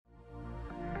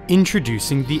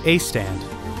Introducing the A-Stand,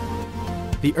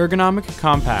 the ergonomic,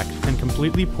 compact, and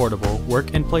completely portable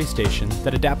work and play station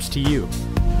that adapts to you.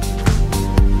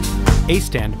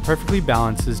 A-Stand perfectly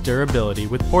balances durability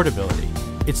with portability.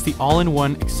 It's the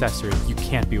all-in-one accessory you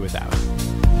can't be without.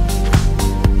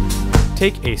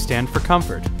 Take A-Stand for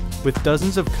comfort. With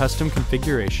dozens of custom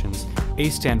configurations,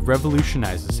 A-Stand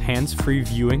revolutionizes hands-free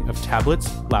viewing of tablets,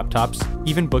 laptops,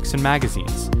 even books and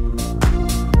magazines.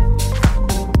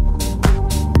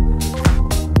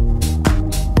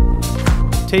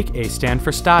 Take A-Stand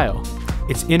for style.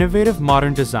 Its innovative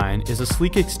modern design is a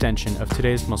sleek extension of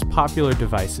today's most popular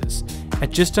devices. At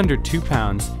just under 2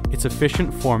 pounds, its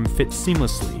efficient form fits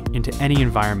seamlessly into any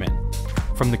environment,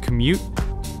 from the commute,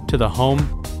 to the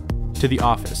home, to the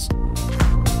office.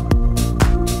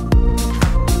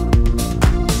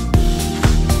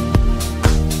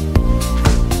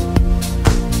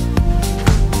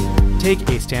 Take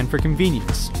A-Stand for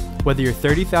convenience. Whether you're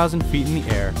 30,000 feet in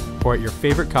the air or at your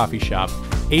favorite coffee shop,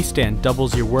 A-Stand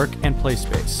doubles your work and play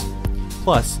space.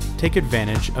 Plus, take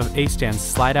advantage of A-Stand's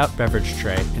slide-out beverage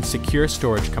tray and secure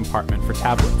storage compartment for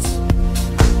tablets.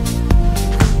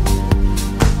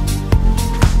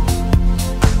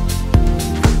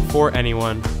 For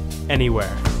anyone,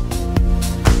 anywhere.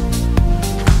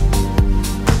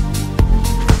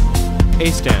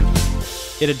 A-Stand.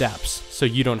 It adapts, so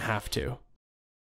you don't have to.